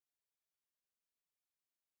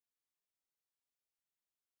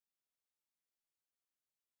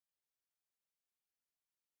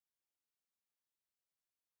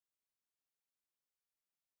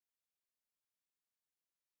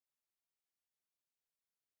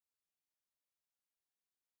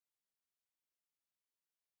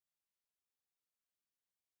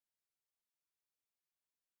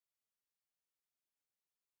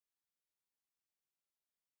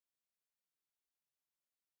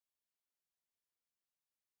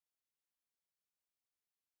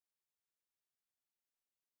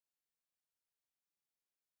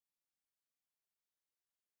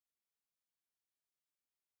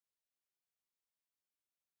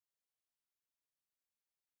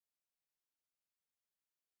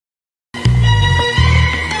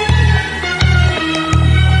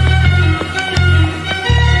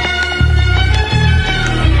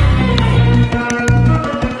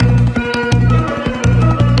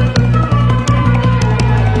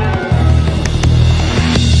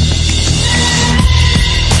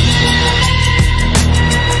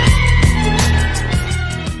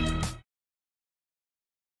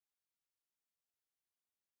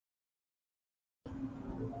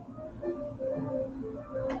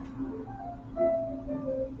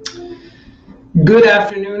Good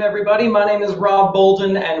afternoon, everybody. My name is Rob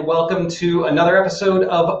Bolden, and welcome to another episode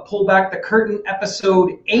of Pull Back the Curtain,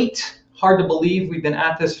 episode 8. Hard to believe we've been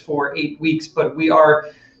at this for 8 weeks, but we are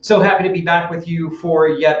so happy to be back with you for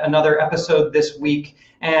yet another episode this week.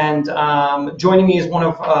 And joining me is one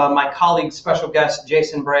of my colleagues, special guest,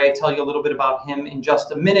 Jason Bray. I'll tell you a little bit about him in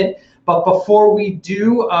just a minute. But before we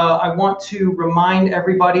do, I want to remind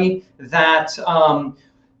everybody that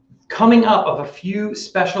coming up of a few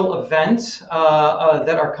special events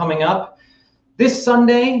that are coming up. This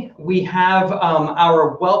Sunday, we have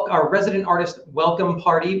our resident artist welcome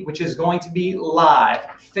party, which is going to be live.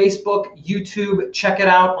 Facebook, YouTube, check it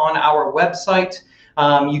out on our website.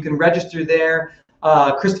 You can register there.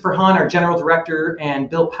 Christopher Hahn, our general director, and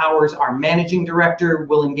Bill Powers, our managing director,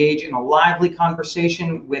 will engage in a lively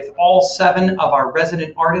conversation with all 7 of our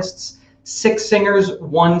resident artists. 6 singers,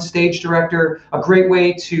 1 stage director, a great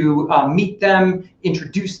way to meet them,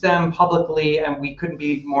 introduce them publicly, and we couldn't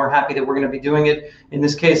be more happy that we're going to be doing it, in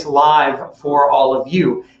this case, live for all of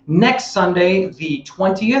you. Next Sunday, the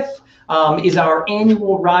 20th, is our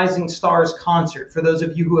annual Rising Stars concert. For those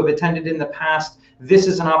of you who have attended in the past, this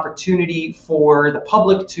is an opportunity for the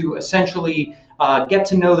public to essentially get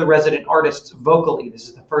to know the resident artists vocally. This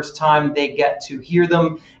is the first time they get to hear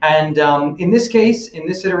them. And in this case, in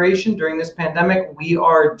this iteration, during this pandemic, we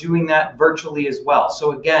are doing that virtually as well.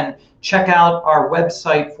 So again, check out our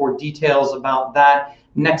website for details about that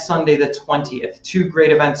next Sunday, the 20th. 2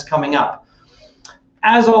 great events coming up.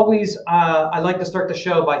 As always, I'd like to start the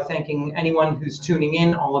show by thanking anyone who's tuning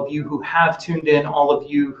in, all of you who have tuned in, all of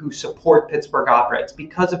you who support Pittsburgh Opera. It's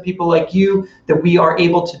because of people like you that we are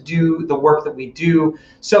able to do the work that we do.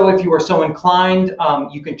 So if you are so inclined,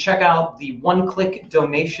 you can check out the one-click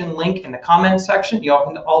donation link in the comments section. You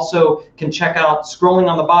also can check out, scrolling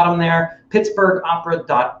on the bottom there,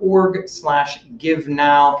 pittsburghopera.org/give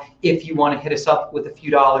now if you want to hit us up with a few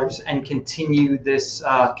dollars and continue this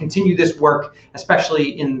work,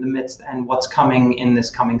 especially in the midst and what's coming in this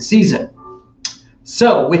coming season.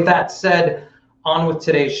 So with that said, on with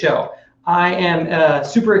today's show. I am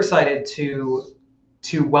super excited to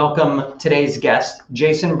welcome today's guest,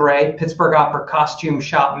 Jason Bray, Pittsburgh Opera costume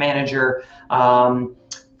shop manager,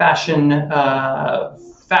 fashion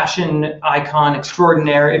icon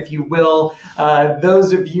extraordinaire, if you will.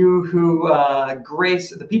 Those of you who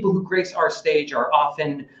the people who grace our stage are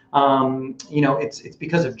often, it's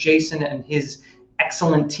because of Jason and his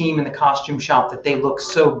excellent team in the costume shop that they look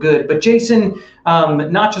so good. But Jason,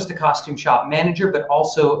 not just a costume shop manager, but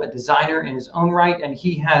also a designer in his own right. And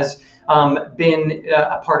he has been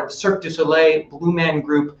a part of Cirque du Soleil, Blue Man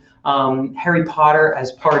Group, Harry Potter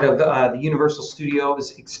as part of the Universal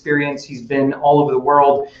Studios experience. He's been all over the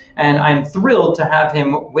world, and I'm thrilled to have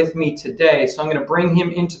him with me today. So I'm going to bring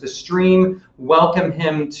him into the stream, welcome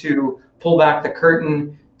him to Pull Back the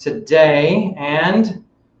Curtain today, and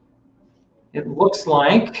it looks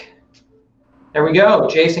like, there we go.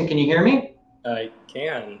 Jason, can you hear me? I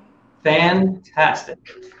can. Fantastic.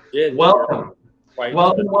 Welcome.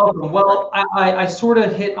 Welcome. Well, I sort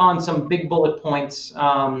of hit on some big bullet points,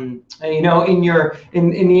 in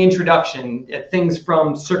the introduction. Things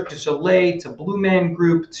from Cirque du Soleil to Blue Man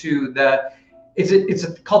Group to it's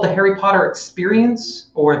called the Harry Potter Experience,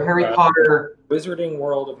 or Harry Potter Wizarding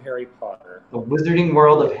World of Harry Potter. The Wizarding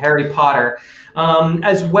World of Harry Potter,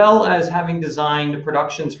 as well as having designed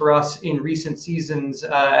productions for us in recent seasons,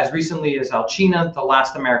 as recently as Alcina, The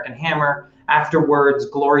Last American Hammer, afterwards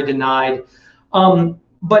Glory Denied.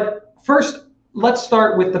 But first, let's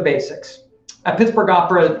start with the basics. At Pittsburgh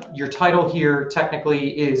Opera, your title here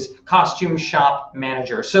technically is costume shop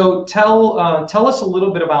manager. So tell us a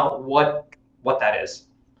little bit about what that is.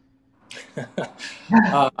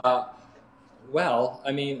 Well,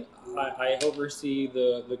 I mean, I oversee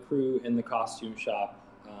the crew in the costume shop.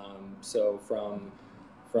 So from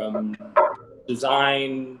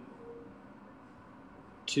design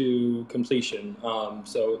to completion.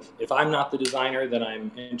 So if I'm not the designer, then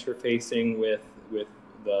I'm interfacing with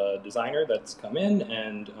the designer that's come in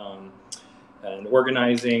and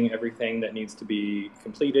organizing everything that needs to be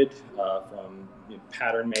completed, from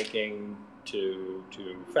pattern making to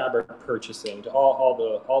fabric purchasing, to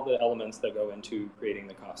all the elements that go into creating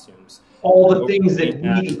the costumes. All the things that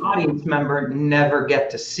we, the audience member, never get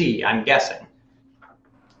to see, I'm guessing.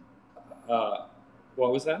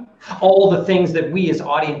 What was that? All the things that we as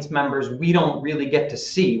audience members, we don't really get to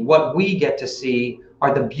see. What we get to see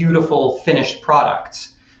are the beautiful finished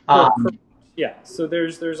products. Yeah, so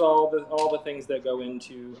there's all the things that go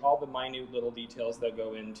into, all the minute little details that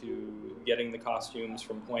go into getting the costumes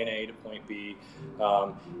from point A to point B,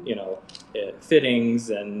 you know, fittings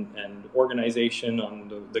and organization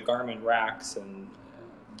on the garment racks, and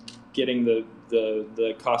getting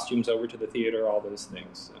the costumes over to the theater, all those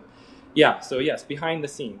things. So, yeah, so yes, behind the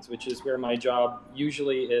scenes, which is where my job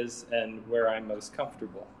usually is and where I'm most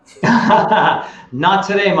comfortable. Not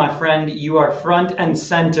today, my friend. You are front and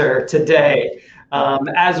center today,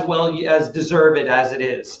 as well as deserve it as it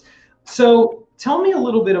is. So tell me a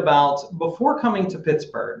little bit about, before coming to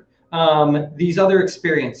Pittsburgh, these other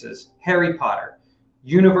experiences: Harry Potter,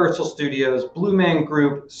 Universal Studios, Blue Man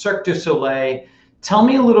Group, Cirque du Soleil. Tell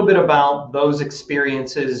me a little bit about those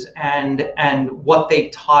experiences and what they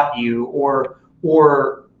taught you, or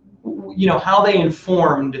how they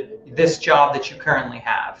informed this job that you currently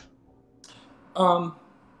have. Um,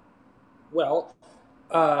 well,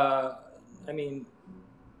 I mean,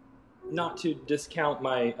 not to discount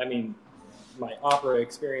my opera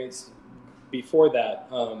experience before that.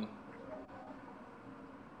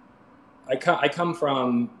 I come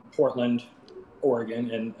from Portland,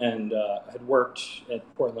 Oregon, and had worked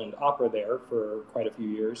at Portland Opera there for quite a few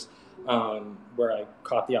years, where I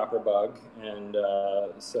caught the opera bug, and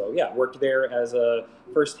so yeah, worked there as a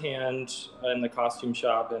firsthand in the costume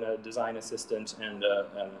shop and a design assistant and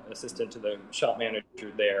an assistant to the shop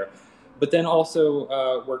manager there. But then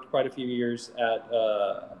also worked quite a few years at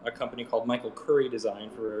a company called Michael Curry Design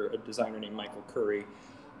for a designer named Michael Curry,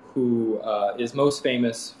 who is most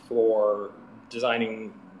famous for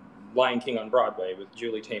designing Lion King on Broadway with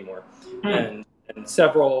Julie Taymor, and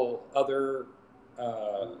several other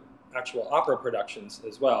actual opera productions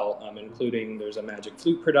as well, including there's a Magic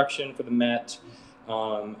Flute production for the Met,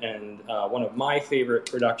 and one of my favorite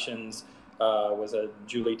productions was a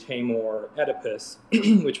Julie Taymor Oedipus,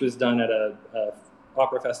 which was done at a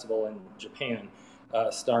opera festival in Japan,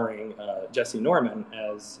 starring Jesse Norman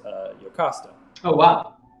as Yocasta. Oh,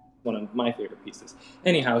 wow. One of my favorite pieces.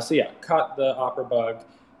 Anyhow, so yeah, caught the opera bug,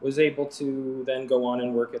 was able to then go on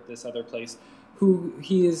and work at this other place, who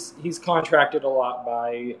he's contracted a lot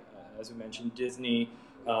by, as we mentioned, Disney,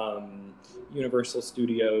 Universal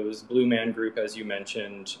Studios, Blue Man Group, as you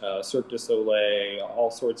mentioned, Cirque du Soleil, all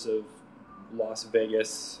sorts of Las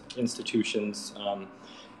Vegas institutions,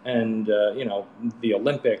 and the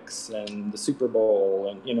Olympics and the Super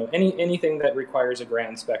Bowl, and anything that requires a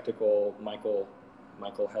grand spectacle, Michael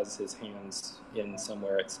has his hands in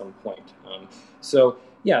somewhere at some point. So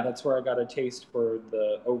yeah, that's where I got a taste for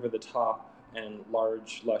the over-the-top and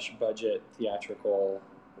large, lush budget theatrical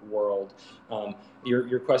world.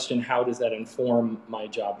 Your question, how does that inform my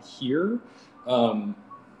job here? Well,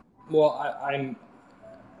 I'm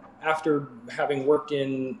after having worked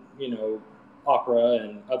in opera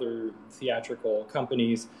and other theatrical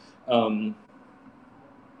companies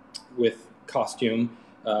with costume.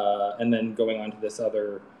 And then going on to this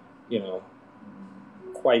other,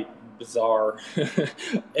 quite bizarre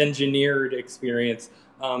engineered experience,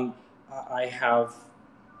 I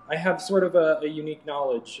have sort of a unique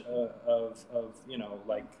knowledge of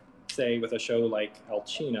like, say, with a show like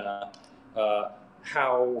Alcina,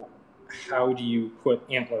 how do you put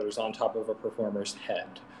antlers on top of a performer's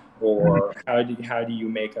head, or how do you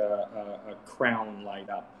make a crown light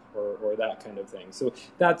up, or that kind of thing. So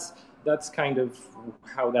that's kind of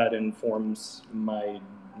how that informs my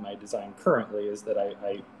design currently, is that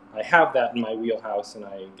I have that in my wheelhouse and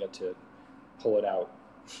I get to pull it out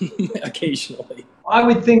occasionally. I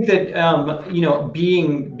would think that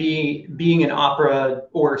being an opera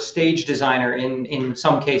or stage designer in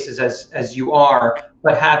some cases, as you are,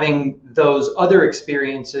 but having those other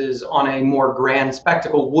experiences on a more grand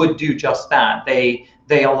spectacle would do just that. They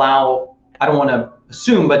allow, I don't want to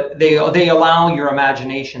assume, but they allow your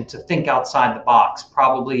imagination to think outside the box,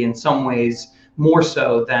 probably in some ways more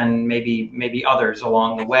so than maybe others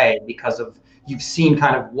along the way, because of you've seen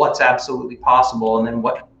kind of what's absolutely possible, and then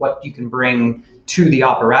what you can bring to the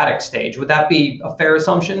operatic stage. Would that be a fair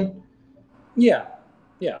assumption? Yeah,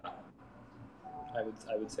 I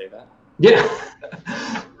would say that. Yeah.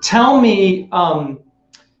 Tell me,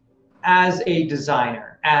 as a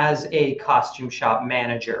designer, as a costume shop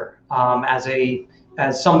manager,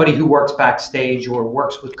 as somebody who works backstage or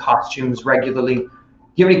works with costumes regularly, do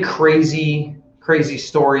you have any crazy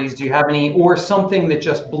stories? Do you have any, or something that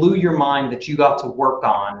just blew your mind that you got to work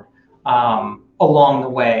on along the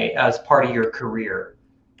way as part of your career?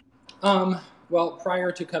 Well,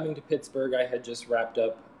 prior to coming to Pittsburgh, I had just wrapped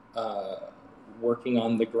up working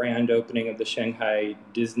on the grand opening of the Shanghai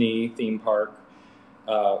Disney theme park,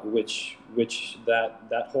 which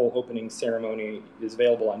that whole opening ceremony is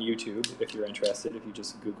available on YouTube if you're interested. If you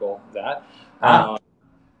just Google that,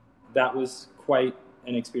 that was quite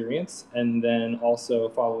an experience. And then also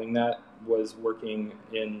following that was working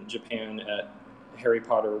in Japan at Harry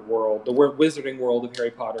Potter World, the Wizarding World of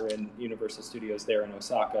Harry Potter in Universal Studios there in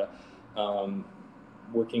Osaka,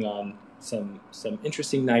 working on some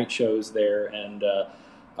interesting night shows there, and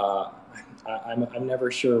I'm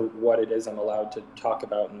never sure what it is I'm allowed to talk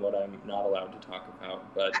about and what I'm not allowed to talk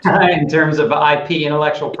about. But in terms of IP,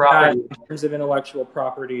 intellectual property, in terms of intellectual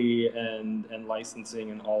property and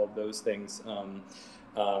licensing and all of those things,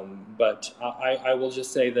 but I will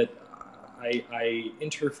just say that I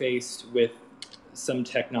interfaced with some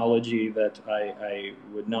technology that I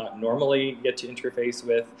would not normally get to interface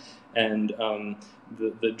with, and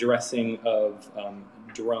the dressing of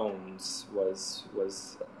drones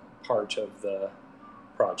was part of the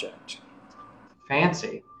project.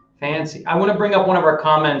 Fancy. I want to bring up one of our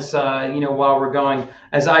comments, while we're going.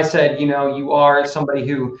 As I said, you are somebody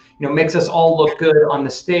who, makes us all look good on the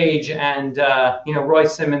stage. And, Roy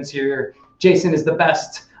Simmons here, Jason is the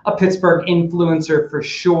best, a Pittsburgh influencer for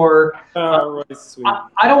sure. Roy's sweet.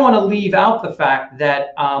 I don't want to leave out the fact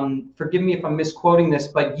that, forgive me if I'm misquoting this,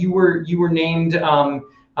 but you were named in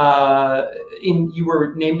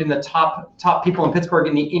the top people in Pittsburgh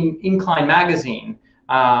in the Incline magazine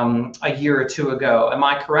a year or two ago. Am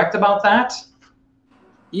I correct about that?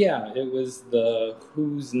 Yeah, it was the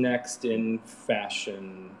Who's Next in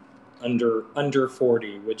Fashion under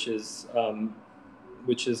 40, which is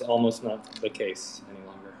almost not the case any longer.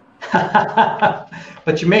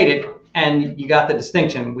 But you made it, and you got the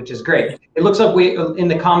distinction, which is great. It looks like we, in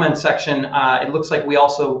the comments section, it looks like we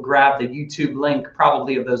also grabbed the YouTube link,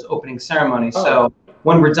 probably of those opening ceremonies. Oh. So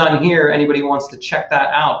when we're done here, anybody who wants to check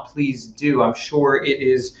that out, please do. I'm sure it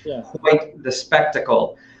is quite the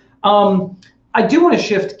spectacle. I do want to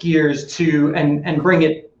shift gears to and bring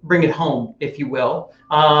it home, if you will,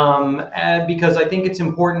 because I think it's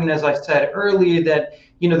important, as I said earlier, that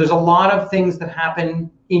there's a lot of things that happen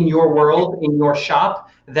in your world, in your shop,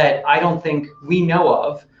 that I don't think we know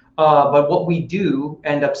of. But what we do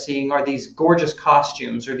end up seeing are these gorgeous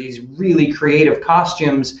costumes, or these really creative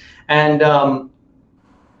costumes, and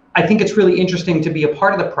I think it's really interesting to be a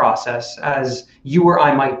part of the process, as you or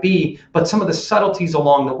I might be, but some of the subtleties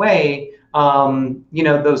along the way,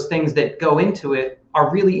 those things that go into it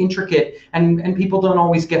are really intricate, and people don't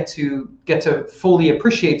always get to fully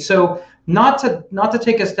appreciate. So not to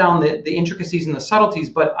take us down the intricacies and the subtleties,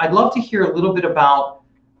 but I'd love to hear a little bit about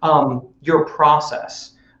your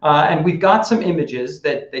process. And we've got some images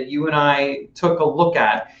that you and I took a look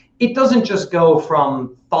at. It doesn't just go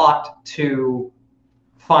from thought to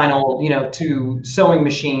final, to sewing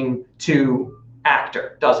machine to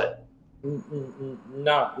actor, does it?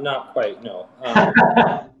 Not quite, no.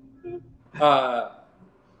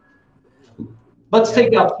 Let's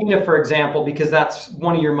take Alpina, for example, because that's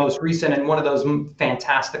one of your most recent and one of those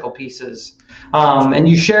fantastical pieces. And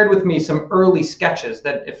you shared with me some early sketches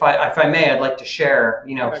that, if I may, I'd like to share,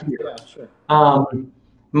 here. Yeah, sure.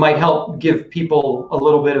 Might help give people a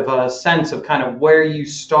little bit of a sense of kind of where you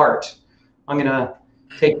start. I'm going to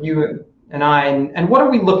take you and I, and what are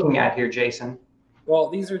we looking at here, Jason? Well,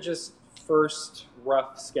 these are just first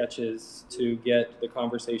rough sketches to get the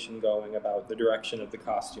conversation going about the direction of the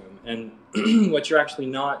costume. And what you're actually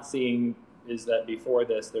not seeing is that before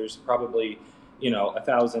this, there's probably,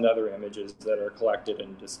 1,000 other images that are collected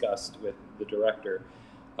and discussed with the director.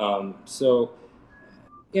 So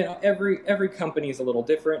every company is a little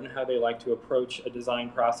different in how they like to approach a design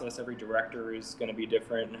process. Every director is going to be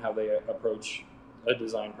different in how they approach a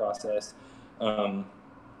design process.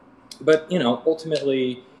 But,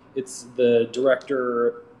 ultimately, it's the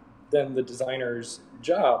director, then the designer's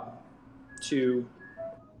job to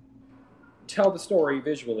tell the story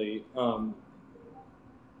visually,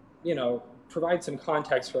 provide some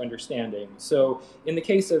context for understanding. So in the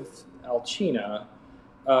case of Alcina,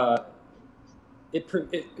 it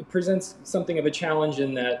presents something of a challenge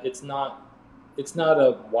in that it's not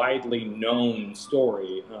a widely known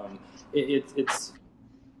story. It's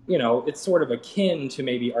sort of akin to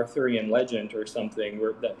maybe Arthurian legend or something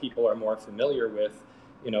that people are more familiar with.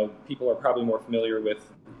 People are probably more familiar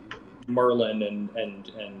with Merlin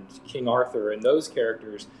and King Arthur and those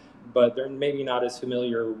characters, but they're maybe not as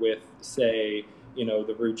familiar with, say,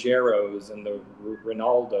 the Ruggieros and the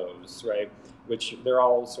Rinaldos, right? Which they're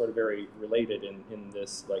all sort of very related in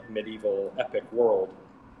this like medieval epic world.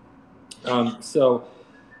 So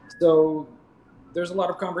there's a lot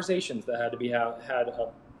of conversations that had to be had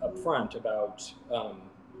up front about,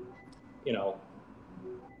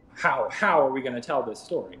 how are we going to tell this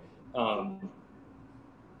story?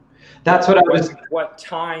 That's what I was. What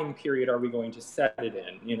time period are we going to set it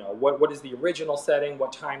in? You know, what is the original setting?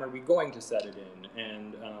 What time are we going to set it in?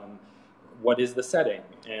 And what is the setting?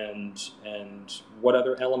 And what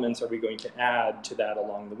other elements are we going to add to that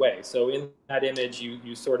along the way? So in that image,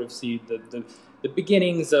 you sort of see the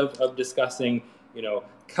beginnings of discussing, you know,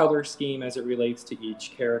 color scheme as it relates to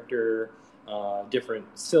each character, different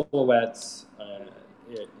silhouettes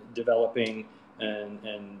developing,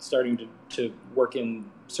 and starting to work in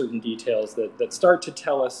certain details that start to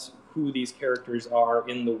tell us who these characters are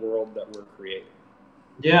in the world that we're creating.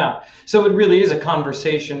 Yeah, so it really is a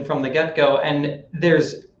conversation from the get-go, and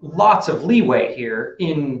there's lots of leeway here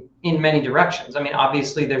in many directions. I mean,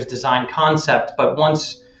 obviously there's design concept, but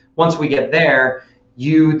once we get there,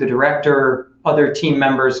 you, the director, other team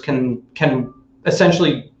members can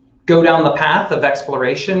essentially go down the path of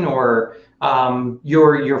exploration, or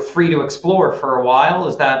you're free to explore for a while.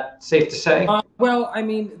 Is that safe to say? Well, I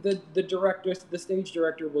mean, the director, the stage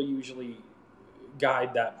director, will usually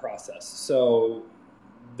guide that process. So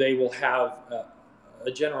they will have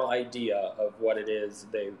a general idea of what it is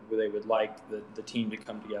they would like the team to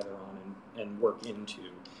come together on and work into.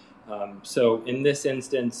 So in this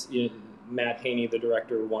instance, Matt Haney, the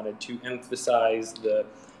director, wanted to emphasize the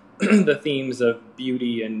the themes of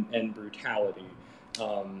beauty and brutality,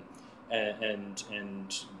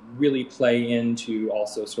 and really play into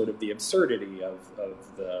also sort of the absurdity of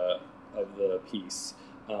the piece,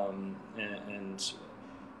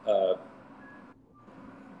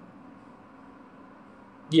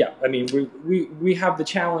 yeah, I mean, we have the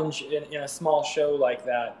challenge in a small show like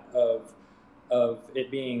that of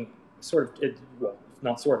it being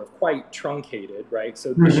quite truncated, right?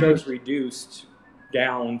 So the show's reduced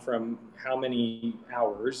down from how many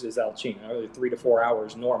hours is Alcina, 3 to 4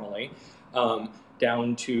 hours normally,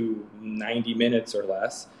 down to 90 minutes or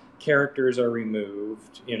less. Characters are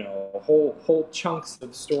removed, you know, whole chunks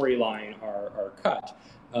of storyline are cut.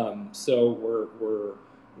 So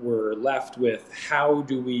we're left with how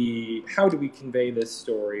do we convey this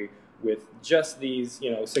story with just these,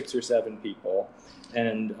 you know, 6 or 7 people,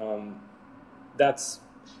 and that's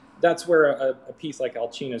where a piece like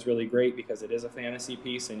Alcina is really great, because it is a fantasy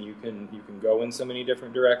piece, and you can go in so many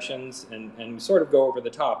different directions and sort of go over the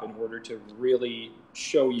top in order to really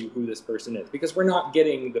show you who this person is, because we're not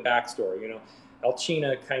getting the backstory. You know,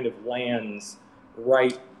 Alcina kind of lands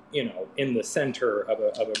right, you know, in the center of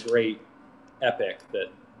a great epic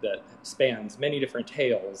that spans many different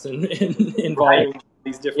tales and involving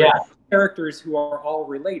these different characters who are all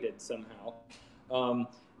related somehow,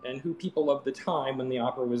 and who people of the time when the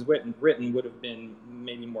opera was written would have been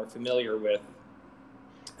maybe more familiar with.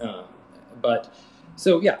 But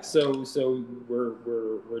so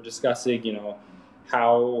we're discussing, you know,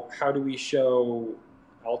 how do we show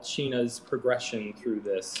Alcina's progression through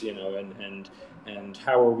this, you know, and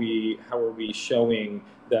how are we showing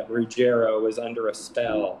that Ruggiero is under a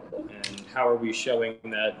spell, and how are we showing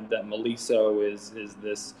that Meliso is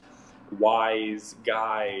this wise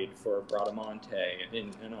guide for Bradamante,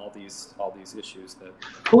 and all these issues that.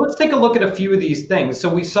 Well, let's take a look at a few of these things.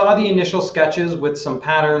 So we saw the initial sketches with some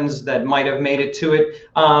patterns that might have made it to it,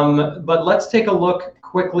 but let's take a look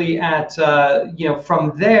quickly at, you know,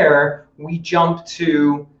 from there we jump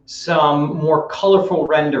to some more colorful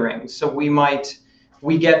renderings. So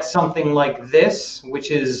we get something like this,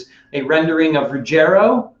 which is a rendering of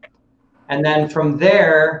Ruggiero, and then from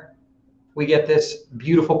there we get this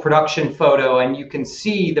beautiful production photo, and you can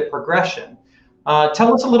see the progression.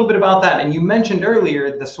 Tell us a little bit about that. And you mentioned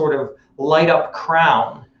earlier the sort of light up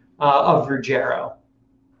crown of Ruggiero.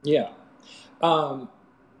 Yeah.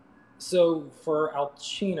 So for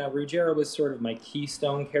Alcina, Ruggiero was sort of my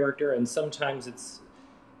keystone character, and sometimes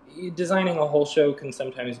designing a whole show can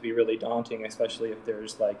sometimes be really daunting, especially if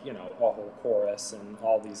there's, like, you know, a whole chorus and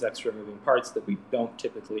all these extra moving parts that we don't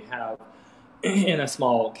typically have in a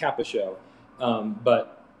small Kappa show.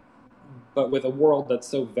 But with a world that's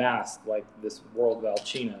so vast, like this world of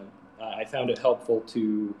Alcina, I found it helpful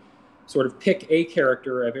to sort of pick a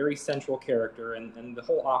character, a very central character, and the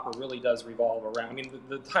whole opera really does revolve around. I mean,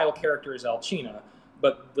 the title character is Alcina,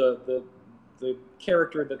 but the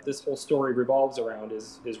character that this whole story revolves around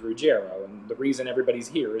is Ruggiero, and the reason everybody's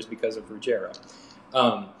here is because of Ruggiero,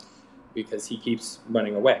 because he keeps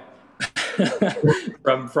running away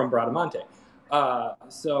from Bradamante.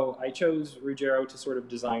 So I chose Ruggiero to sort of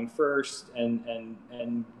design first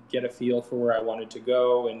and get a feel for where I wanted to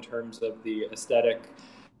go in terms of the aesthetic.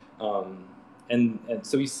 And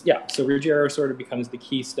so so Ruggiero sort of becomes the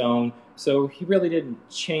keystone. So he really didn't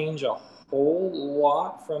change a whole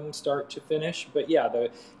lot from start to finish, but yeah,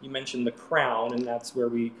 you mentioned the crown, and that's where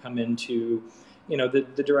we come into, you know, the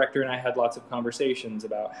director and I had lots of conversations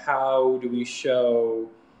about how do we show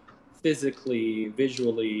physically,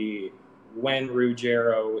 visually, when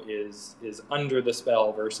Ruggiero is under the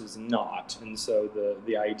spell versus not. And so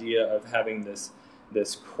the idea of having this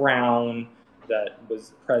crown that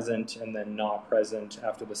was present and then not present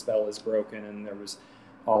after the spell is broken, and there was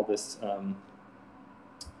all this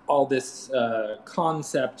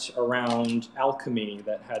concept around alchemy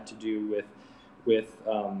that had to do with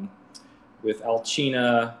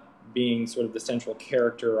Alcina being sort of the central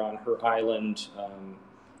character on her island,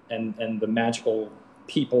 and the magical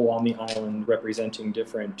people on the island representing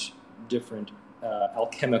different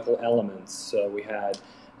alchemical elements. So we had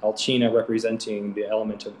Alcina representing the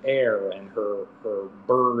element of air and her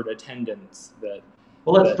bird attendants that.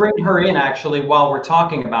 Well, let's bring her in actually while we're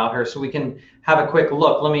talking about her, so we can have a quick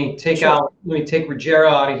look. Let me take Ruggiero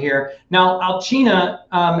out of here. Now, Alcina,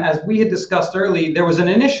 as we had discussed earlier, there was an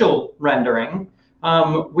initial rendering,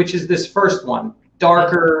 which is this first one,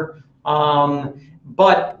 darker,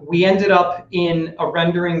 but we ended up in a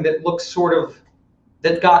rendering that looks sort of,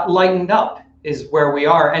 that got lightened up, is where we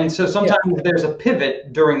are. And so sometimes there's a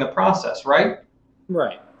pivot during the process, right?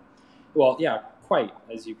 Right. Well, yeah, quite,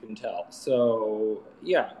 as you can tell. So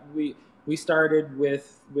yeah, we started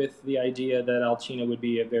with the idea that Alcina would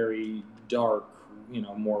be a very dark, you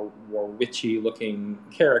know, more witchy looking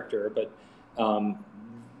character, but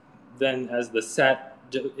then as the set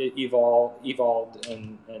evolved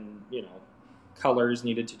and you know, colors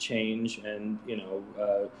needed to change, and you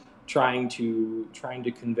know, trying to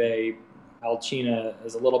convey Alcina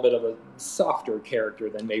as a little bit of a softer character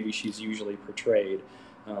than maybe she's usually portrayed.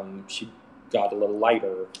 She got a little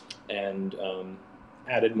lighter and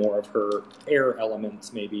added more of her air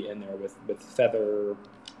elements maybe in there with feather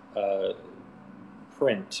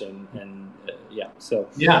print and yeah. So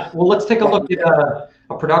yeah, well, let's take a look at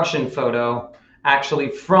a production photo actually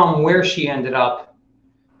from where she ended up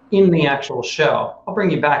in the actual show. I'll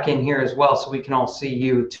bring you back in here as well so we can all see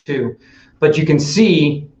you too. But you can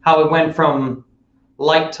see how it went from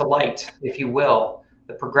light to light, if you will.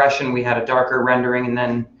 The progression, we had a darker rendering, and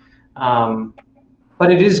then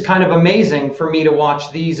but it is kind of amazing for me to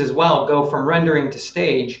watch these as well go from rendering to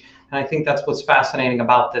stage, and I think that's what's fascinating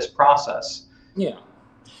about this process. Yeah.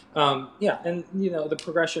 Yeah, and you know, the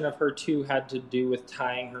progression of her too had to do with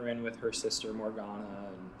tying her in with her sister Morgana,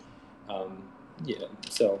 and yeah,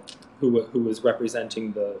 so who was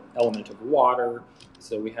representing the element of water.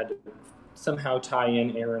 So we had to somehow tie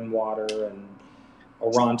in air and water, and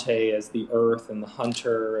Orante as the earth and the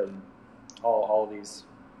hunter, and all these.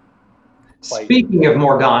 Speaking of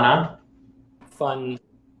Morgana, fun.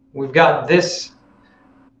 We've got this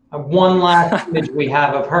one last image we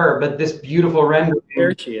have of her, but this beautiful rendering.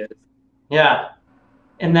 There she is. Yeah.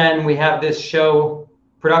 And then we have this show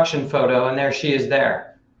production photo, and there she is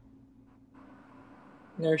there.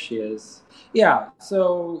 There she is. Yeah,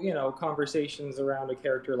 so, you know, conversations around a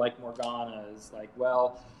character like Morgana is like,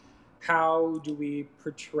 well, how do we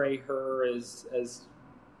portray her as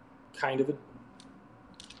kind of a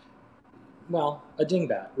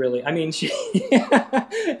dingbat, really. I mean, she's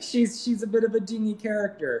a bit of a dingy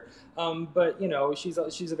character, but you know, she's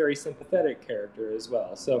a very sympathetic character as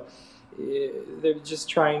well. So they're just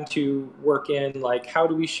trying to work in, like, how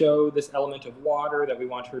do we show this element of water that we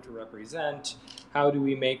want her to represent? How do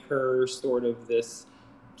we make her sort of this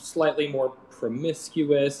slightly more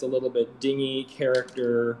promiscuous, a little bit dingy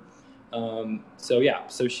character? So yeah,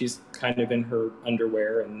 so she's kind of in her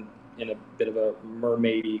underwear and in a bit of a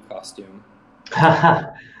mermaidy costume.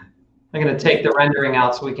 I'm going to take the rendering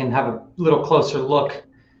out so we can have a little closer look at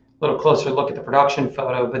the production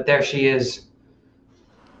photo. But there she is,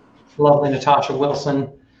 lovely Natasha Wilson.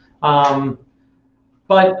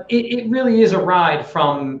 But it really is a ride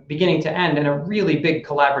from beginning to end, and a really big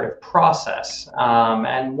collaborative process.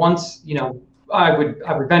 And once, you know, I would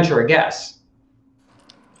venture a guess.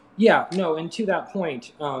 Yeah, no, and to that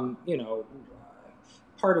point, you know,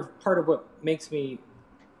 part of what makes me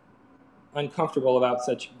uncomfortable about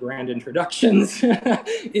such grand introductions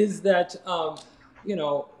is that, you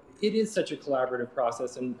know, it is such a collaborative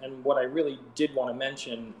process. And what I really did want to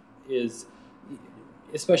mention is,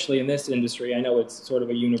 especially in this industry, I know it's sort of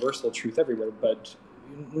a universal truth everywhere, but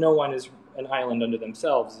no one is an island unto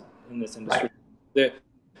themselves in this industry. Right.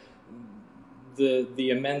 The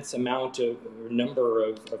immense amount of number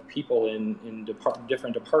of people in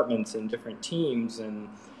different departments and different teams and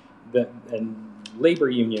labor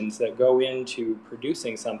unions that go into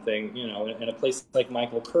producing something, you know, in a place like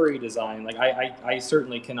Michael Curry Design, like I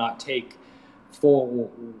certainly cannot take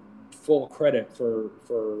full full credit for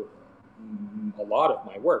a lot of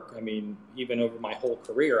my work. I mean, even over my whole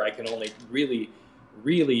career, I can only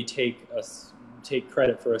really take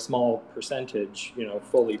credit for a small percentage,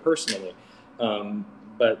 fully personally.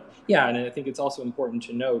 But yeah, and I think it's also important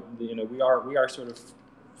to note, we are sort of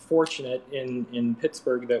fortunate in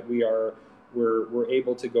Pittsburgh that we're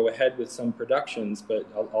able to go ahead with some productions, but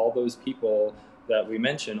all those people that we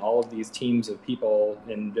mentioned, all of these teams of people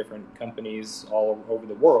in different companies all over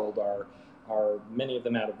the world are many of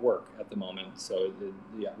them out of work at the moment. So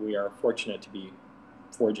yeah, we are fortunate to be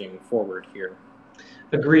forging forward here.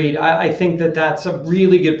 Agreed. I think that that's a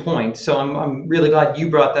really good point. So I'm really glad you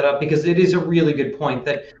brought that up, because it is a really good point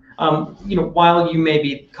that, while you may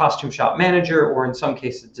be costume shop manager or in some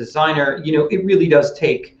cases designer, it really does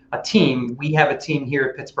take a team. We have a team here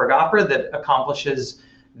at Pittsburgh Opera that accomplishes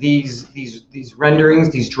these renderings,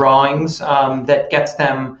 these drawings, that gets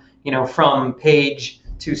them, from page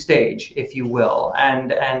to stage, if you will.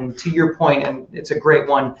 And to your point, and it's a great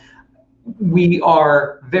one, we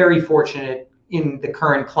are very fortunate in the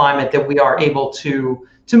current climate that we are able to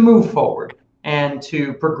move forward and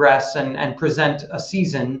to progress and present a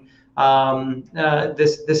season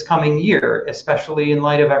this coming year, especially in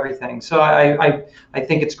light of everything. So I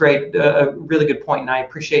think it's great, a really good point, and I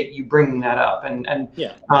appreciate you bringing that up, and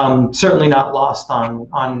yeah. Certainly not lost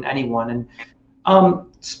on anyone. And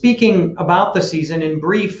speaking about the season in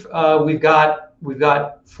brief, we've got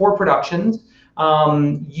 4 productions.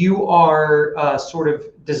 You are sort of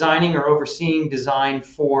designing or overseeing design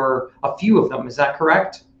for a few of them. Is that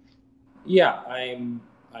correct? Yeah,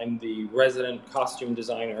 I'm the resident costume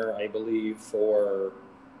designer, I believe, for,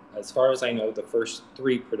 as far as I know, the first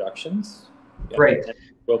 3 productions. Yeah, Great. and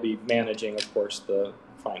we'll be managing, of course, the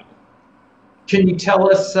final. Can you tell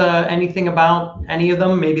us anything about any of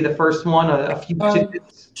them? Maybe the first one, a few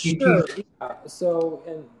tidbits? Sure. Yeah. So,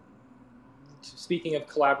 and speaking of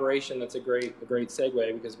collaboration, that's a great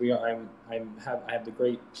segue, because I have the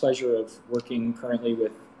great pleasure of working currently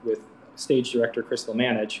with stage director Crystal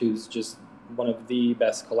Manage, who's just one of the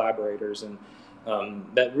best collaborators, and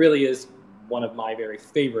that really is one of my very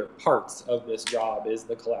favorite parts of this job, is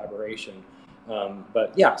the collaboration.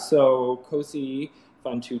 But yeah, so Cosi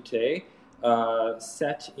fan tutte,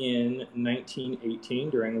 set in 1918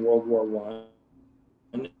 during World War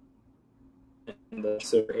I.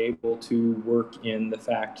 So we're able to work in the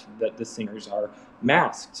fact that the singers are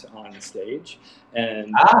masked on stage,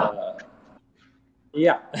 and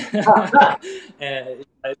yeah, and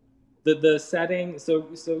the setting. So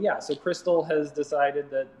yeah. So Crystal has decided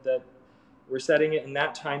that we're setting it in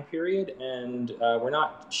that time period, and we're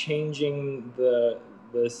not changing the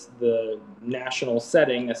national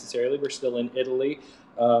setting necessarily. We're still in Italy.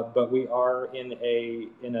 But we are in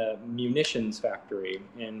a munitions factory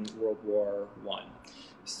in World War I.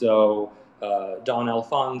 So Don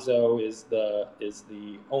Alfonso is the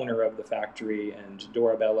owner of the factory, and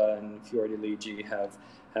Dorabella and Fiordiligi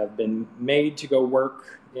have been made to go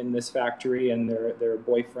work in this factory, and their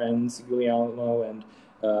boyfriends Guglielmo and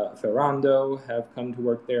Ferrando have come to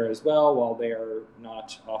work there as well while they are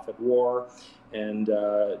not off at war, and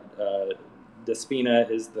Despina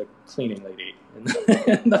is the cleaning lady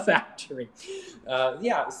in the factory.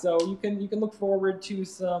 Yeah, so you can look forward to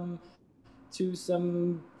some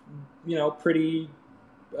pretty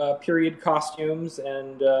period costumes,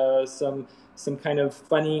 and some kind of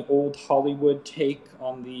funny old Hollywood take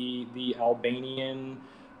on the Albanian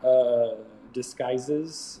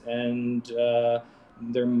disguises, and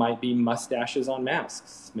there might be mustaches on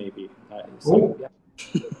masks, maybe. So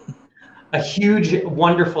yeah. A huge,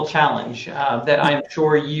 wonderful challenge that I'm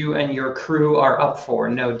sure you and your crew are up for,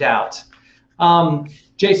 no doubt.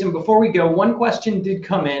 Jason, before we go, one question did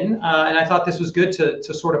come in, and I thought this was good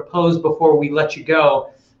to sort of pose before we let you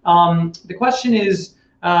go. The question is,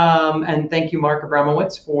 and thank you, Mark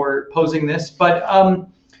Abramowitz, for posing this, but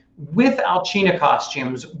with Alcina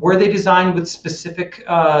costumes, were they designed with specific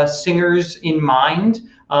singers in mind?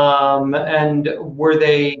 And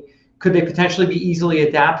could they potentially be easily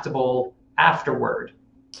adaptable afterward?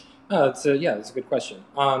 That's a good question.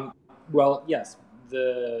 Well, yes,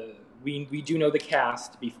 we do know the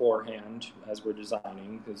cast beforehand as we're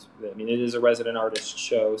designing, because I mean it is a resident artist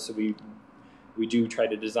show, so we do try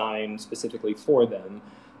to design specifically for them.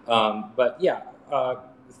 But yeah,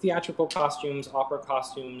 theatrical costumes, opera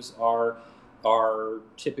costumes are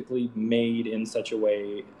typically made in such a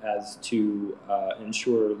way as to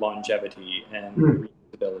ensure longevity and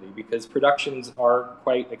reusability, because productions are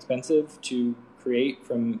quite expensive to create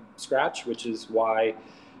from scratch, which is why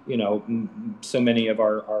so many of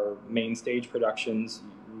our main stage productions,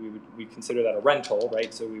 we consider that a rental,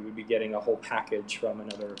 right? So we would be getting a whole package from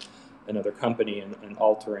another company and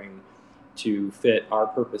altering to fit our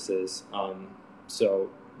purposes.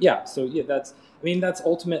 So yeah, that's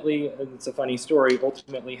ultimately, it's a funny story,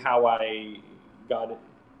 ultimately how I got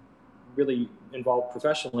really involved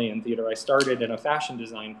professionally in theater. I started in a fashion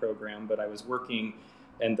design program, but I was working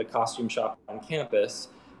in the costume shop on campus,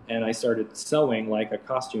 and I started sewing like a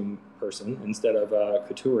costume person instead of a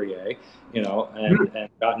couturier, and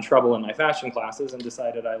got in trouble in my fashion classes and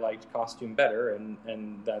decided I liked costume better,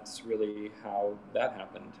 and that's really how that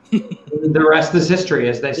happened. The rest is history,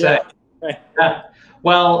 as they say. Yeah. Right. Yeah.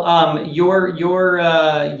 Well,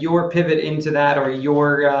 your pivot into that, or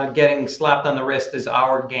your getting slapped on the wrist, is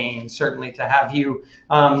our gain. Certainly, to have you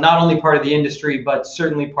not only part of the industry, but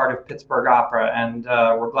certainly part of Pittsburgh Opera. And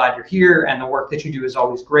we're glad you're here. And the work that you do is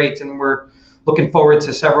always great. And we're looking forward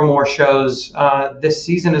to several more shows this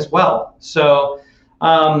season as well. So,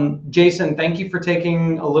 Jason, thank you for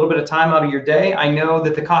taking a little bit of time out of your day. I know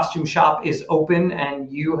that the costume shop is open,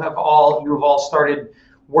 and you have all started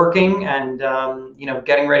working and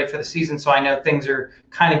getting ready for the season. So I know things are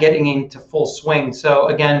kind of getting into full swing. So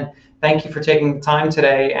again, thank you for taking the time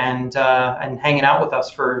today and hanging out with us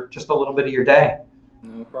for just a little bit of your day.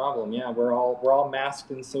 No problem. Yeah, we're all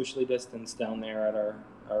masked and socially distanced down there at our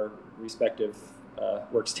respective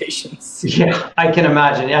workstations. Yeah, I can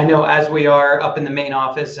imagine. I know, as we are up in the main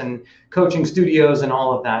office and coaching studios and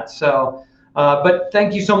all of that. So. But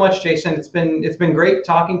thank you so much, Jason. It's been great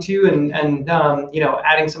talking to you and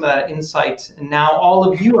adding some of that insight. And now all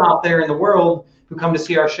of you out there in the world who come to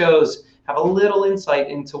see our shows have a little insight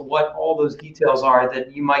into what all those details are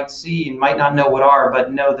that you might see and might not know what are,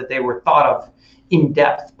 but know that they were thought of in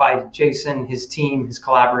depth by Jason, his team, his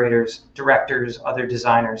collaborators, directors, other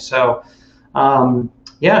designers. So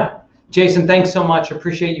yeah, Jason, thanks so much.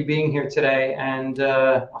 Appreciate you being here today, and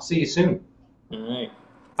I'll see you soon. All right.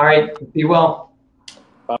 All right, be well.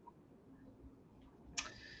 Bye.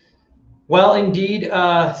 Well, indeed,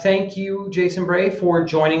 thank you, Jason Bray, for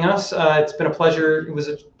joining us. It's been a pleasure. It was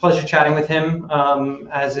a pleasure chatting with him,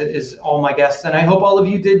 as it is all my guests. And I hope all of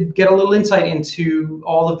you did get a little insight into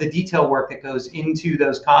all of the detail work that goes into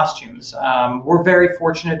those costumes. We're very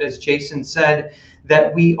fortunate, as Jason said,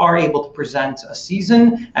 that we are able to present a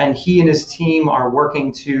season, and he and his team are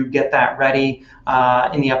working to get that ready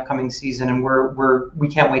in the upcoming season, and we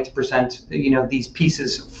can't wait to present these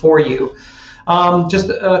pieces for you. Just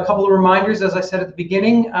a couple of reminders, as I said at the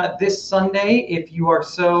beginning, this Sunday, if you are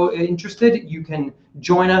so interested, you can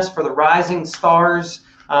join us for the Rising Stars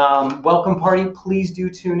welcome party. Please do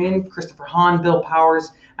tune in. Christopher Hahn, Bill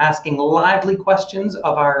Powers, asking lively questions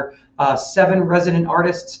of our 7 resident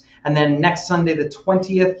artists. And then next Sunday, the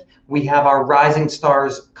 20th, we have our Rising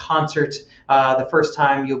Stars concert. The first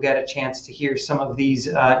time you'll get a chance to hear some of these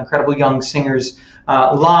incredible young singers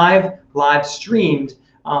live streamed.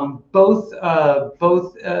 Both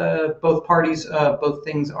parties, both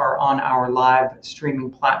things are on our live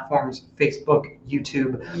streaming platforms, Facebook,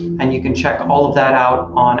 YouTube, and you can check all of that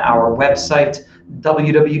out on our website,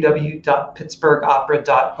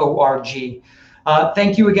 www.pittsburghopera.org.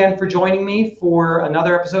 Thank you again for joining me for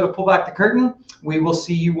another episode of Pull Back the Curtain. We will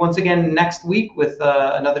see you once again next week with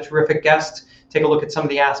another terrific guest. Take a look at some of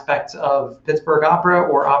the aspects of Pittsburgh Opera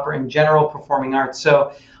or opera in general, performing arts.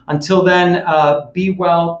 So until then, be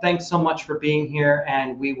well. Thanks so much for being here,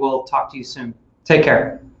 and we will talk to you soon. Take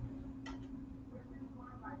care.